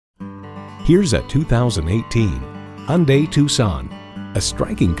Here's a 2018 Hyundai Tucson, a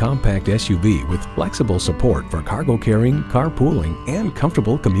striking compact SUV with flexible support for cargo carrying, carpooling, and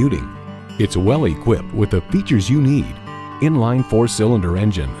comfortable commuting. It's well equipped with the features you need: inline 4-cylinder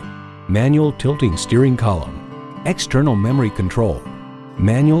engine, manual tilting steering column, external memory control,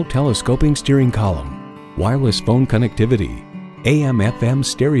 manual telescoping steering column, wireless phone connectivity, AM/FM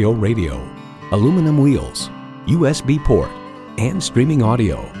stereo radio, aluminum wheels, USB port, and streaming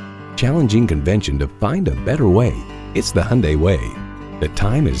audio. Challenging convention to find a better way. It's the Hyundai way. The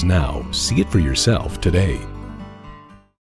time is now. See it for yourself today.